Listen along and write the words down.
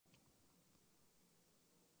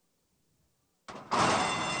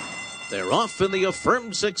They're off in the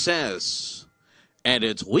Affirmed success. And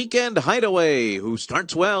it's Weekend Hideaway, who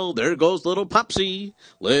starts well. There goes Little Popsy.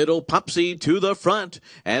 Little Popsy to the front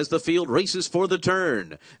as the field races for the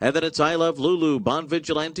turn. And then it's I Love Lulu, Bond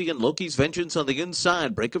Vigilante, and Loki's Vengeance on the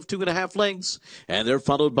inside. Break of 2.5 lengths. And they're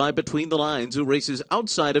followed by Between the Lines, who races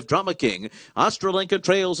outside of Drama King. Australenka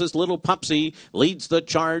trails as Little Popsy leads the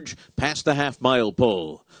charge past the half-mile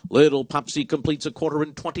pole. Little Popsy completes a quarter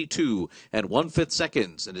in 22 and 1/5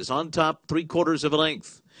 seconds and is on top 3/4 of a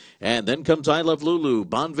length. And then comes I Love Lulu,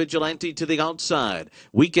 Bond Vigilante to the outside.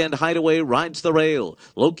 Weekend Hideaway rides the rail.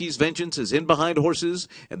 Loki's Vengeance is in behind horses.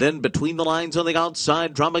 And then Between the Lines on the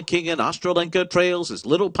outside, Drama King and Australenka trails as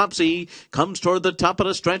Little Popsy comes toward the top of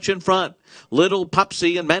the stretch in front. Little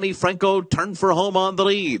Popsy and Manny Franco turn for home on the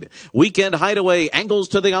lead. Weekend Hideaway angles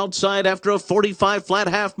to the outside after a 45 flat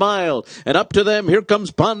half mile. And up to them, here comes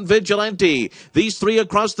Bond Vigilante. These three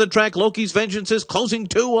across the track. Loki's Vengeance is closing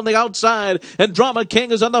 2 on the outside. And Drama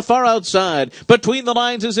King is on the far outside. Between the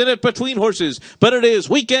Lines is in it between horses. But it is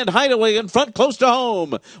Weekend Hideaway in front close to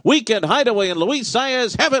home. Weekend Hideaway and Luis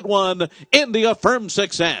Saez have it won in the Affirmed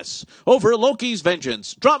success. Over Loki's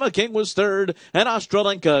Vengeance, Drama King was third and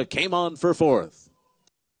Australenka came on for fourth.